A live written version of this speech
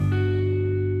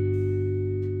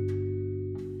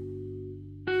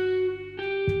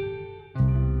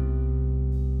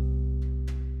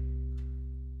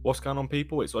What's going on,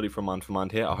 people? It's Ollie from Mind for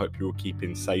Mind here. I hope you're all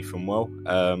keeping safe and well.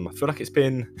 I feel like it's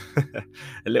been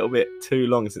a little bit too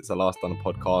long since I last done a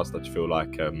podcast. I just feel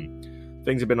like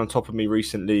things have been on top of me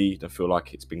recently. I feel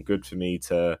like it's been good for me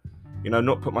to,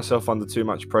 not put myself under too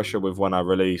much pressure with when I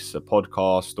release a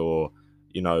podcast or,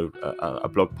 a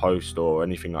blog post or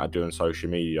anything that I do on social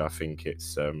media. I think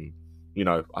it's, I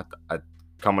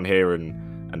come on here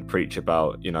and preach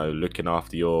about,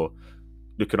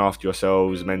 looking after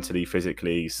yourselves mentally,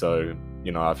 physically. So,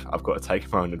 I've got to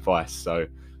take my own advice. So,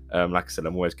 like I said,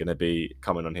 I'm always going to be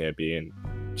coming on here being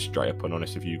straight up and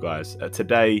honest with you guys.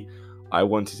 Today, I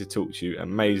wanted to talk to you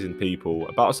amazing people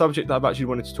about a subject that I've actually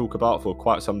wanted to talk about for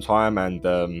quite some time. And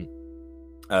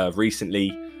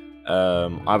recently,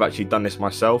 I've actually done this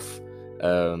myself.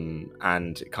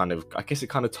 And it kind of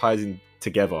ties in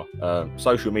together,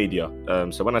 social media.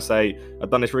 So when I say I've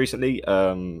done this recently,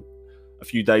 a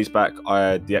few days back,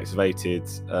 I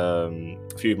deactivated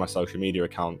a few of my social media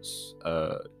accounts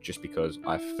just because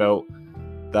I felt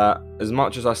that as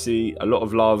much as I see a lot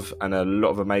of love and a lot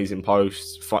of amazing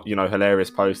posts, hilarious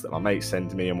posts that my mates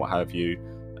send to me and what have you,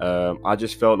 I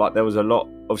just felt like there was a lot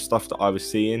of stuff that I was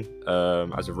seeing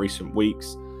as of recent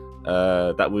weeks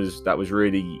that was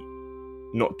really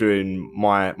not doing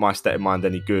my state of mind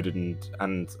any good,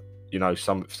 and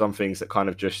some things that kind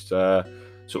of just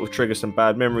sort of trigger some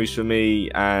bad memories for me,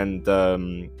 and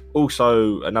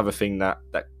also another thing that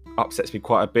upsets me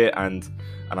quite a bit, and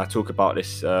I talk about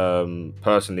this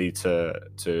personally to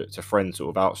friends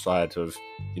sort of outside of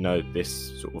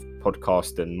this sort of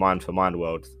podcast and Mind for Mind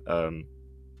world,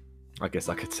 I guess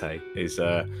I could say, is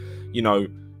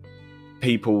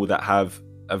people that have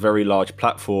a very large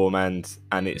platform and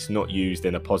it's not used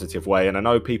in a positive way. And I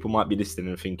know people might be listening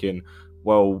and thinking,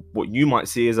 well, what you might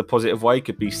see as a positive way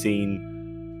could be seen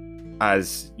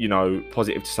as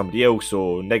positive to somebody else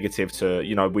or negative to,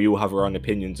 we all have our own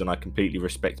opinions, and I completely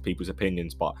respect people's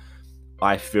opinions, but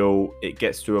I feel it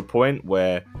gets to a point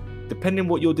where, depending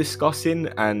what you're discussing,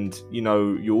 and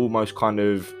you're almost kind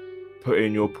of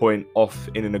putting your point off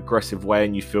in an aggressive way,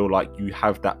 and you feel like you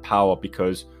have that power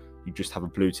because you just have a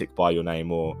blue tick by your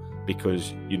name, or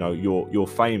because you're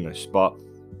famous. But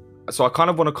so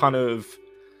I want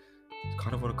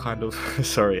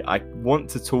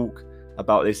to talk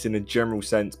about this in a general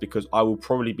sense, because I will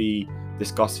probably be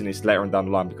discussing this later on down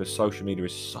the line, because social media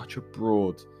is such a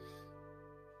broad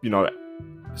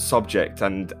subject,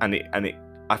 and it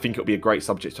I think it'll be a great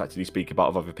subject to actually speak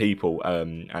about with other people,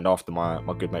 and after my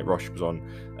good mate Rosh was on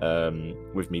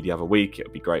with me the other week, it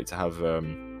would be great to have a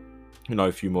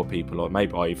few more people, or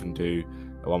maybe I even do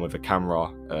one with a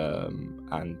camera,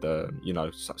 and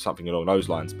something along those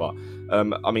lines. But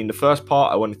the first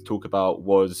part I wanted to talk about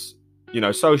was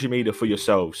social media for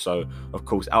yourselves. So of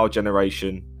course our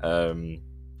generation,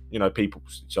 people,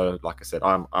 so like I said,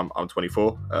 I'm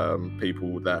 24,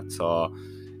 people that are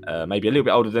maybe a little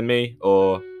bit older than me,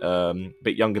 or a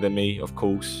bit younger than me, of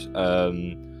course,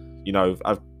 I've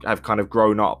kind of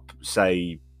grown up,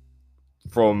 say,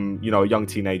 from young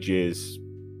teenage years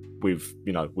with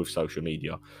social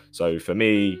media. So for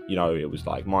me, it was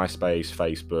like MySpace,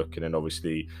 Facebook, and then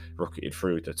obviously rocketed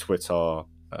through to Twitter,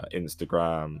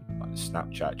 Instagram,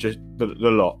 Snapchat, just the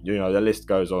lot. The list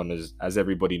goes on, as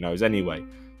everybody knows anyway.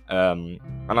 And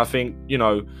I think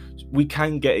we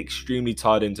can get extremely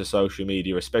tied into social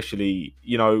media, especially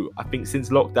I think since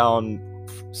lockdown,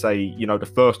 say the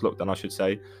first lockdown I should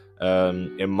say,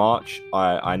 in March,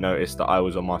 I noticed that I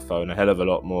was on my phone a hell of a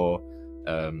lot more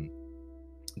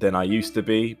than I used to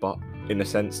be. But in a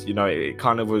sense, it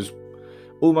kind of was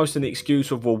almost an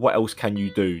excuse of, well, what else can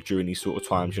you do during these sort of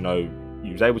times?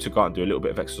 You was able to go out and do a little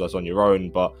bit of exercise on your own,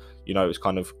 but it's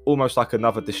kind of almost like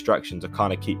another distraction to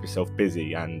kind of keep yourself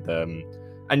busy. And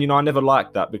I never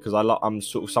liked that, because I'm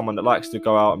sort of someone that likes to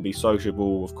go out and be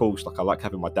sociable. Of course, like I like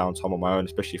having my downtime on my own,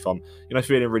 especially if I'm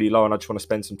feeling really low and I just want to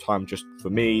spend some time just for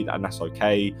me, and that's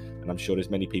okay. And I'm sure there's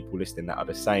many people listening that are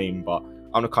the same. But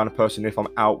I'm the kind of person, if I'm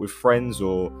out with friends,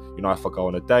 or if I go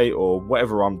on a date or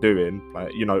whatever I'm doing,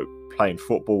 playing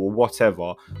football or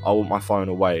whatever, I want my phone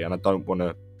away, and I don't want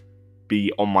to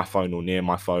be on my phone or near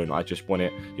my phone. I just want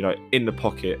it in the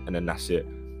pocket, and then that's it.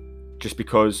 Just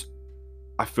because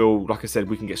I feel, like I said,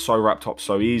 we can get so wrapped up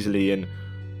so easily, and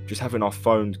just having our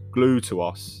phones glued to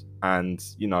us, and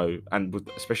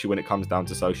especially when it comes down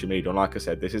to social media. And like I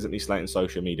said, this isn't me slating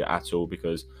social media at all,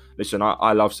 because listen,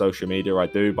 I love social media, I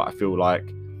do, but I feel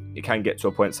like it can get to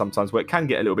a point sometimes where it can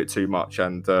get a little bit too much,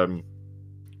 and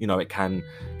it can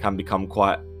become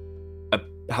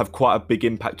have quite a big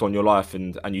impact on your life,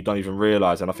 and you don't even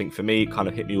realize. And I think for me, it kind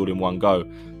of hit me all in one go.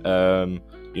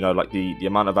 Like the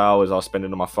amount of hours I was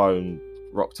spending on my phone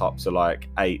rocked up to like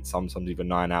 8, sometimes even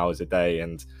 9 hours a day.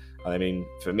 And I mean,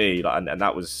 for me, like, and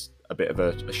that was a bit of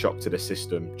a shock to the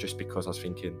system, just because I was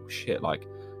thinking, shit, like,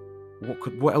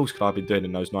 what else could I have been doing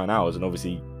in those 9 hours? And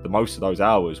obviously, the most of those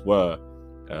hours were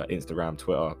Instagram,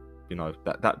 Twitter, you know,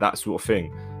 that sort of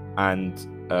thing. And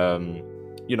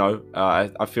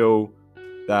I feel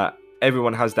that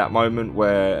everyone has that moment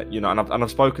where, you know, and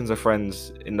I've spoken to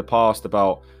friends in the past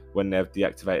about when they've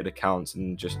deactivated accounts,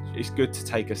 and just it's good to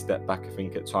take a step back, I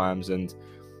think, at times. And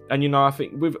you know, I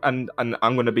think and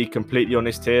I'm going to be completely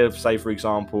honest here, say for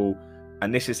example,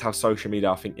 and this is how social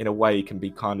media, I think, in a way, can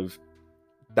be kind of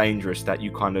dangerous, that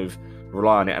you kind of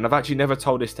rely on it. And I've actually never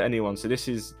told this to anyone, so this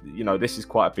is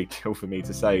quite a big deal for me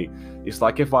to say. It's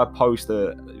like, if I post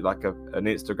an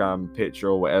Instagram picture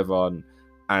or whatever,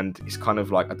 and it's kind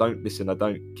of like, I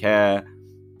don't care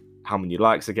how many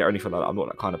likes I get or anything like that. I'm not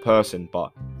that kind of person,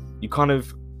 but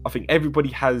I think everybody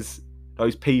has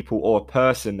those people or a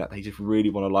person that they just really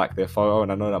want to like their photo.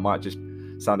 And I know that might just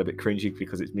sound a bit cringy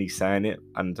because it's me saying it,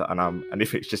 and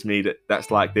if it's just me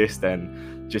that's like this,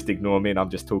 then just ignore me, and I'm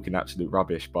just talking absolute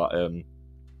rubbish. But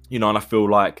you know, and I feel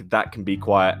like that can be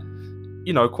quite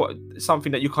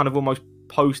something that you kind of almost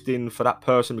posting for that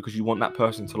person because you want that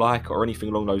person to like it or anything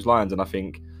along those lines. And I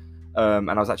think and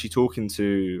I was actually talking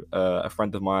to a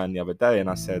friend of mine the other day, and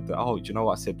I said, oh, do you know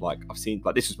what? I said, like, I've seen,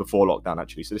 like, this was before lockdown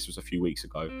actually, so this was a few weeks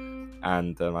ago,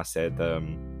 and I said,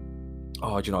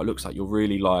 oh, do you know, it looks like you're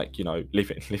really, like, you know,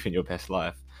 living your best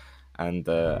life. And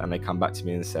they come back to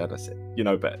me and I said, you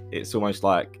know, but it's almost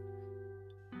like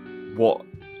what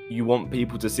you want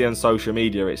people to see on social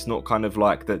media. It's not kind of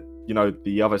like that, you know,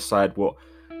 the other side, what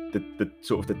the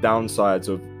sort of the downsides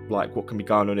of like what can be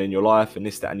going on in your life and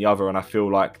this, that, and the other. And I feel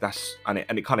like that's, and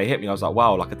it kind of hit me. I was like,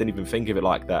 wow, like, I didn't even think of it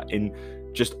like that. In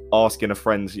just asking a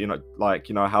friend, you know, like,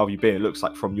 you know, how have you been? It looks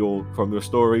like from your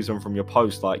stories and from your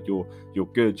posts, like you're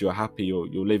good, you're happy, you're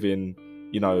living,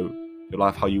 you know, your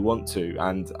life how you want to.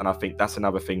 And I think that's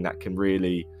another thing that can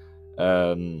really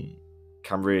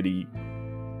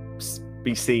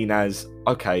be seen as,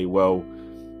 okay, well,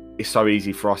 it's so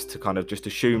easy for us to kind of just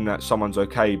assume that someone's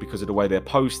okay because of the way they're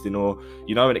posting, or,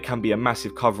 you know, and it can be a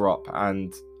massive cover up.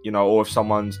 And, you know, or if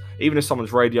someone's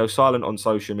radio silent on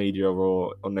social media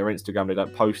or on their Instagram, they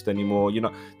don't post anymore, you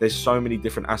know, there's so many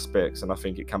different aspects. And I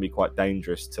think it can be quite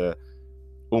dangerous to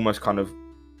almost kind of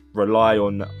rely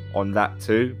on that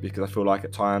too, because I feel like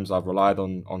at times I've relied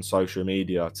on social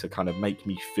media to kind of make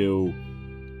me feel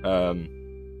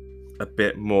a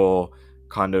bit more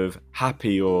kind of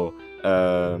happy, or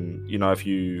you know,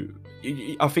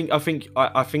 I think I'm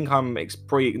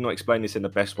probably not explaining this in the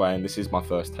best way, and this is my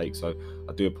first take, so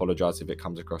I do apologize if it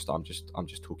comes across that I'm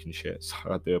just talking shit, so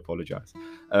I do apologize.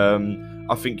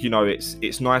 I think, you know,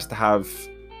 it's nice to have,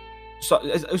 so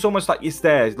it's almost like it's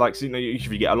there, like, you know, if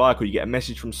you get a like or you get a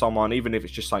message from someone, even if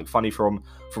it's just something funny from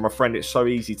a friend, it's so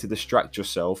easy to distract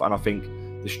yourself. And I think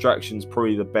distraction's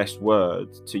probably the best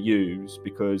word to use,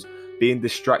 because being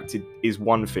distracted is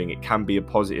one thing, it can be a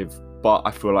positive, but I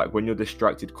feel like when you're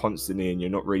distracted constantly and you're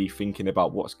not really thinking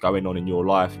about what's going on in your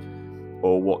life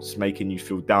or what's making you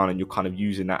feel down, and you're kind of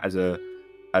using that to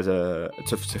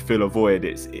fill a void,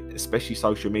 especially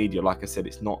social media, like I said,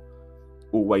 it's not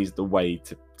always the way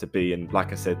to be. And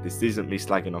like I said, this isn't me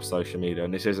slagging off social media,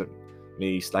 and this isn't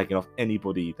me slagging off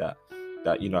anybody that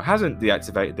you know hasn't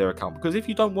deactivated their account, because if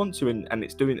you don't want to, and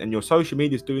it's doing, and your social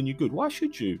media is doing you good, why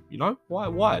should you? You know,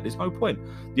 why there's no point.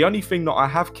 The only thing that I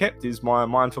have kept is my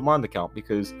Mind for Mind account,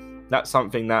 because that's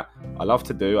something that I love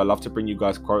to do. I love to bring you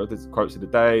guys quotes of the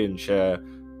day and share,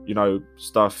 you know,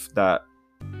 stuff that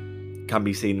can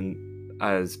be seen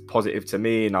as positive to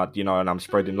me, and I'm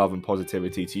spreading love and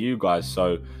positivity to you guys.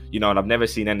 So, you know, and I've never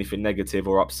seen anything negative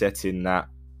or upsetting that,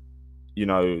 you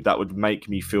know, that would make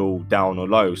me feel down or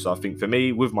low. So I think for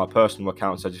me, with my personal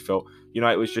accounts, I just felt, you know,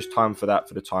 it was just time for that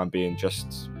for the time being,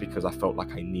 just because I felt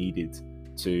like I needed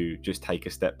to just take a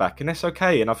step back, and that's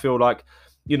okay. And I feel like,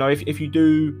 you know, if you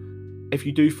do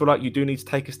feel like you do need to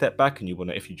take a step back, and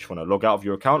if you just want to log out of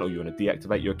your account or you want to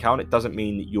deactivate your account, it doesn't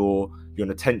mean that you're an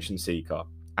attention seeker.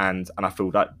 And I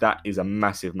feel that is a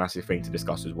massive thing to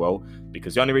discuss as well,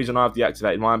 because the only reason I've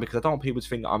deactivated mine, because I don't want people to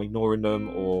think that I'm ignoring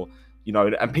them, or, you know,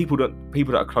 and people that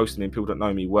are close to me and people that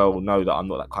know me well know that I'm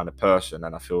not that kind of person.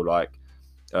 And I feel like,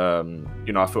 you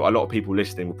know, I feel a lot of people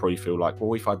listening will probably feel like,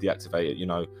 well, if I deactivate it, you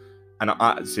know, and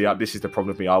I see, this is the problem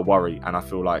with me, I worry. And I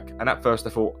feel like, and at first I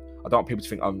thought, I don't want people to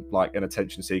think I'm like an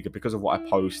attention seeker because of what I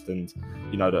post, and,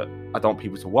 you know, that I don't want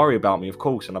people to worry about me, of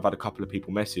course. And I've had a couple of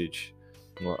people message,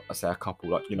 well, I say a couple,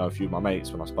 like, you know, a few of my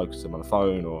mates, when I spoke to them on the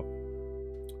phone, or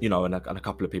you know, and a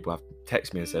couple of people have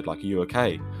texted me and said, like, are you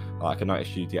okay? Like, I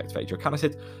noticed you deactivated your account. I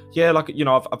said, yeah, like, you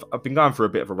know, I've been going through a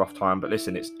bit of a rough time, but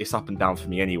listen, it's up and down for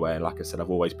me anyway. And like I said, I've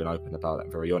always been open about that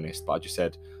and very honest. But I just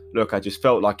said, look, I just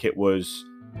felt like it was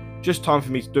just time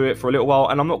for me to do it for a little while.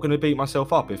 And I'm not going to beat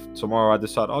myself up if tomorrow I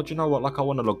decide, oh, do you know what? Like, I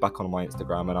want to log back on my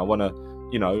Instagram and I want to,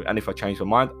 you know, and if I change my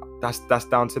mind, that's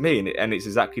down to me. And it's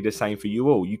exactly the same for you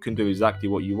all. You can do exactly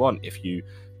what you want if you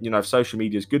know, if social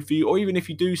media is good for you, or even if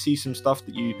you do see some stuff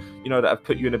that you know, that have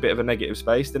put you in a bit of a negative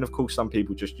space, then of course some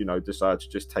people just, you know, decide to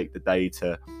just take the day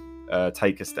to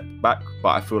take a step back. But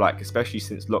I feel like, especially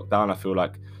since lockdown, I feel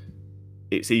like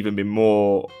it's even been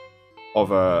more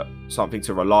of something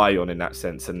to rely on in that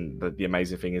sense. And the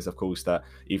amazing thing is, of course, that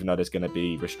even though there's going to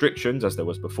be restrictions as there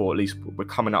was before, at least we're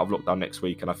coming out of lockdown next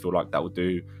week, and I feel like that will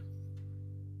do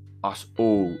us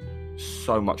all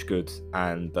so much good.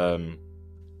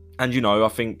 And you know, I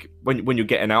think when you're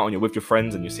getting out and you're with your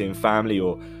friends and you're seeing family,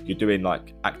 or you're doing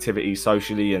like activities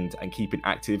socially and keeping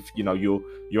active, you know, you're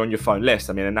on your phone less.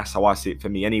 I mean, and that's how I see it for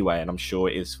me anyway, and I'm sure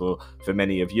it is for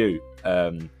many of you.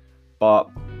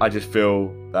 But I just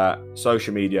feel that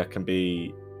social media can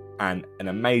be an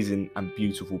amazing and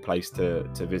beautiful place to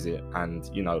visit. And,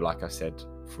 you know, like I said,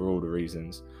 for all the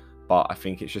reasons. But I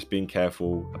think it's just being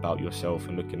careful about yourself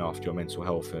and looking after your mental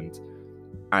health.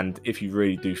 And if you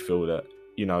really do feel that,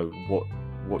 you know,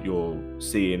 what you're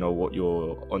seeing or what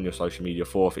you're on your social media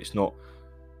for, if it's not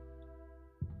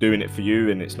doing it for you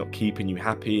and it's not keeping you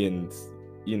happy, and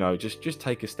you know, just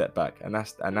take a step back, and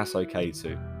that's okay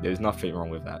too. There's nothing wrong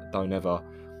with that. Don't ever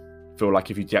feel like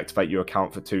if you deactivate your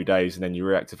account for 2 days and then you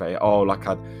reactivate it, oh, like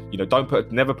you know,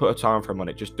 never put a time frame on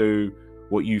it. Just do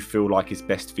what you feel like is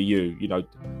best for you. You know,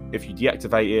 if you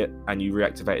deactivate it and you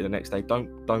reactivate it the next day,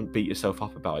 don't beat yourself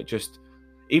up about it. Just,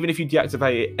 even if you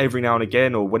deactivate it every now and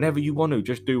again or whenever you want to,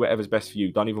 just do whatever's best for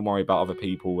you. Don't even worry about other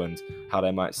people and how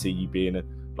they might see you being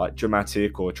like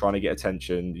dramatic or trying to get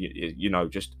attention. You know,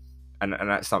 just and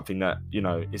that's something that, you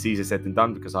know, it's easier said than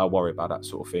done, because I worry about that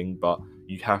sort of thing. But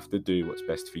you have to do what's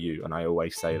best for you, and I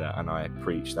always say that, and I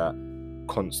preach that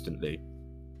constantly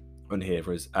on here,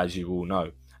 as you all know.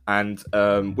 And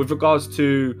with regards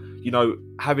to, you know,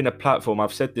 having a platform,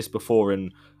 I've said this before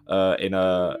in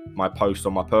my post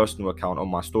on my personal account on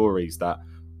my stories, that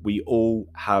we all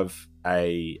have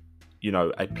a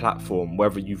platform,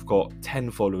 whether you've got 10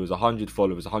 followers, 100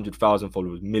 followers, 100,000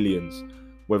 followers, millions,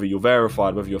 whether you're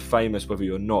verified, whether you're famous, whether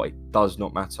you're not, it does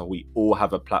not matter. We all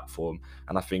have a platform.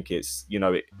 And I think it's, you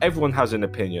know, everyone has an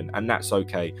opinion, and that's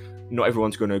okay. Not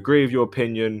everyone's going to agree with your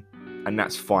opinion, and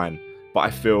that's fine. But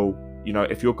I feel, you know,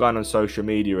 if you're going on social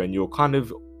media and you're kind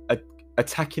of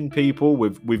attacking people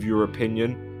with your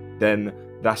opinion, then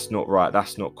that's not right.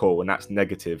 That's not cool, and that's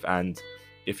negative. And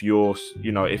if you're,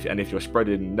 you know, if you're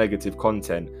spreading negative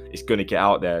content, it's going to get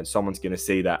out there and someone's going to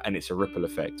see that, and it's a ripple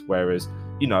effect. Whereas,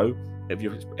 you know,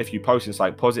 if you post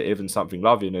something positive and something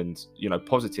loving and, you know,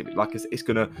 positive, like it's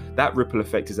gonna, that ripple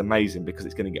effect is amazing, because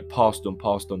it's going to get passed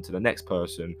on to the next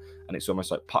person, and it's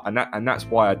almost like, and that's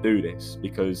why I do this,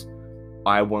 because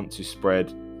I want to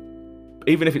spread,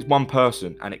 even if it's one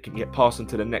person and it can get passed on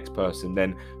to the next person,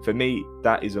 then for me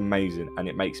that is amazing, and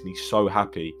it makes me so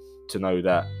happy to know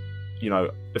that, you know,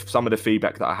 if some of the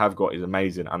feedback that I have got is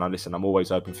amazing. And I'm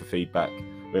always open for feedback,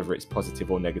 whether it's positive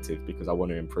or negative, because I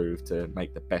want to improve to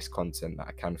make the best content that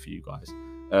I can for you guys.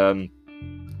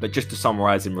 But just to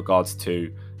summarize in regards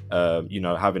to, you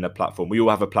know, having a platform, we all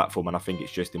have a platform, and I think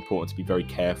it's just important to be very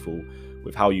careful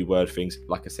with how you word things.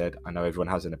 Like I said, I know everyone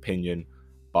has an opinion,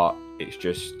 but it's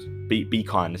just be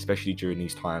kind, especially during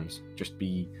these times. Just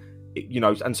be, you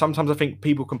know, and sometimes I think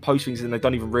people can post things and they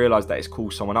don't even realize that it's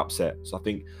caused someone upset. So I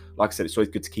think, like I said, it's always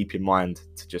good to keep in mind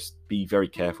to just be very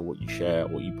careful what you share,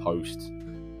 what you post,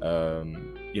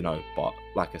 you know. But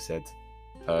like I said,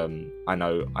 I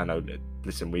know that,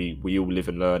 listen, we all live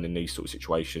and learn in these sort of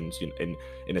situations.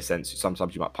 In a sense,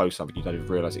 sometimes you might post something, you don't even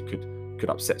realize it could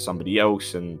upset somebody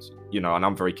else, and, you know, and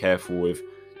I'm very careful with,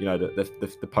 you know,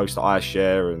 the posts that I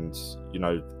share, and, you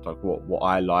know, like what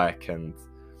I like, and,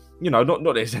 you know, not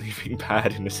there's anything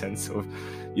bad in the sense of,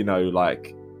 you know,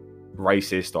 like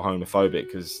racist or homophobic,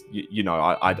 because you know,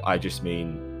 I just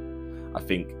mean, I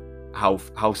think how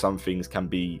some things can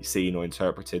be seen or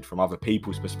interpreted from other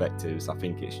people's perspectives. I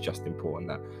think it's just important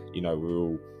that, you know, we're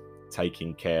all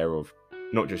taking care of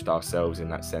not just ourselves in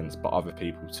that sense, but other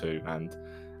people too. And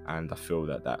I feel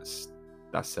that that's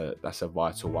a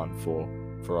vital one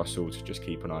for us all to just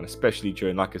keep an eye on, especially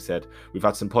during, like I said, we've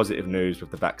had some positive news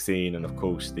with the vaccine, and of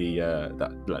course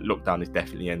that lockdown is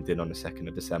definitely ending on the 2nd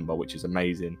of December, which is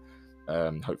amazing.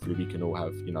 Hopefully we can all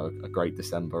have, you know, a great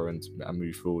December and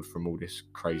move forward from all this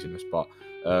craziness. But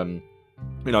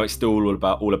you know, it's still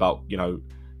all about, you know,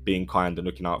 being kind and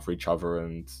looking out for each other,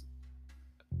 and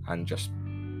just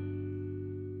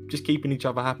keeping each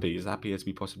other happy as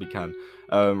we possibly can.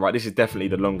 Right, this is definitely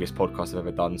the longest podcast I've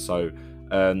ever done, so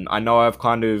I know I've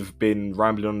kind of been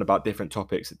rambling on about different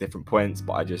topics at different points,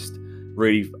 but I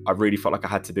really felt like I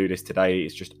had to do this today.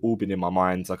 It's just all been in my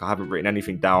mind. Like, I haven't written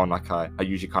anything down. Like, I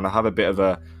usually kind of have a bit of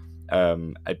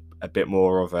a bit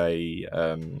more of a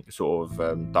sort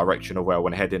of direction of where I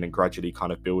want to head in, and gradually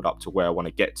kind of build up to where I want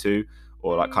to get to,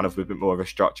 or like kind of with a bit more of a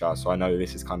structure. So I know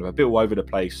this is kind of a bit all over the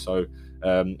place, so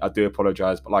I do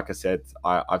apologize, but like I said,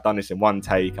 I've done this in one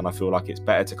take, and I feel like it's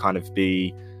better to kind of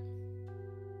be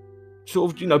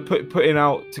sort of, you know, putting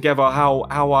out together how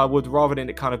I would, rather than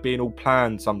it kind of being all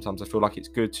planned. Sometimes I feel like it's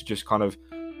good to just kind of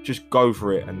just go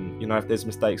for it, and, you know, if there's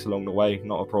mistakes along the way,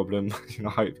 not a problem. You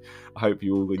know, I hope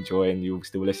you all enjoy and you all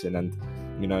still listen, and,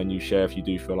 you know, and you share if you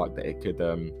do feel like that it could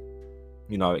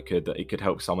you know, it could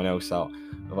help someone else out.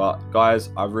 But guys,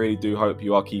 I really do hope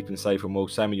you are keeping safe and well.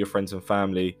 Same with your friends and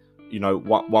family. You know,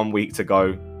 1 week to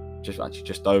go,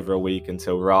 just over a week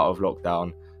until we're out of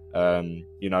lockdown.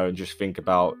 You know, and just think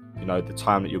about, you know, the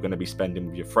time that you're going to be spending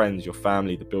with your friends, your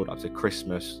family, the build up to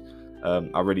Christmas.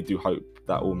 I really do hope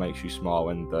that all makes you smile,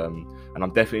 and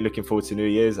I'm definitely looking forward to New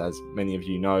Year's. As many of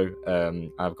you know,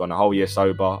 I've gone a whole year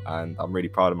sober, and I'm really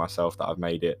proud of myself that I've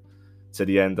made it to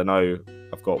the end. I know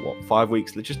I've got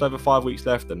just over 5 weeks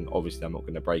left, and obviously I'm not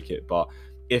going to break it. But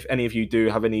if any of you do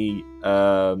have any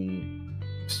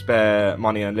spare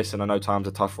money, and listen, I know times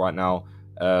are tough right now,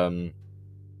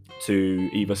 to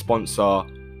either sponsor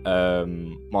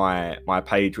my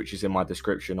page, which is in my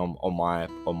description on my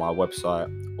website,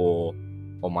 or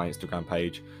on my Instagram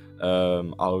page,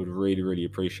 I would really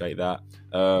appreciate that.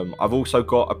 I've also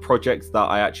got a project that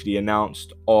I actually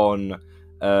announced on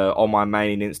my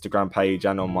main Instagram page,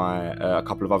 and on my a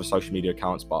couple of other social media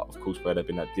accounts, but of course where they've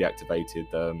been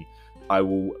deactivated. I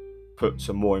will put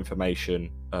some more information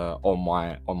on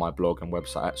my blog and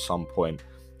website at some point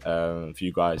for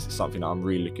you guys. It's something that I'm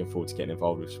really looking forward to getting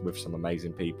involved with some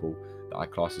amazing people that I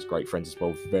class as great friends as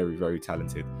well, very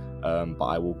talented. But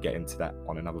I will get into that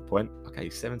on another point. Okay,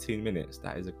 17 minutes,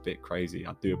 that is a bit crazy.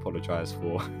 I do apologize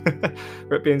for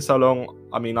it being so long.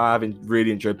 I mean, I haven't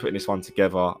really enjoyed putting this one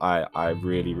together. I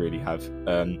really have.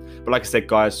 But like I said,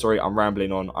 guys, sorry, I'm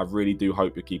rambling on. I really do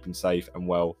hope you're keeping safe and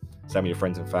well. Same with your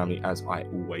friends and family, as I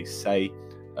always say.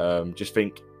 Just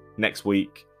think, next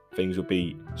week things will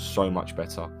be so much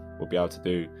better. We'll be able to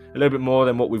do a little bit more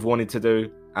than what we've wanted to do,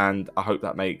 and I hope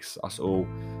that makes us all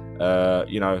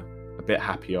you know, a bit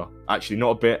happier. Actually, not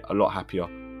a bit, a lot happier.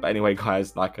 But anyway,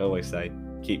 guys, like I always say,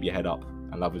 keep your head up,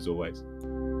 and love as always.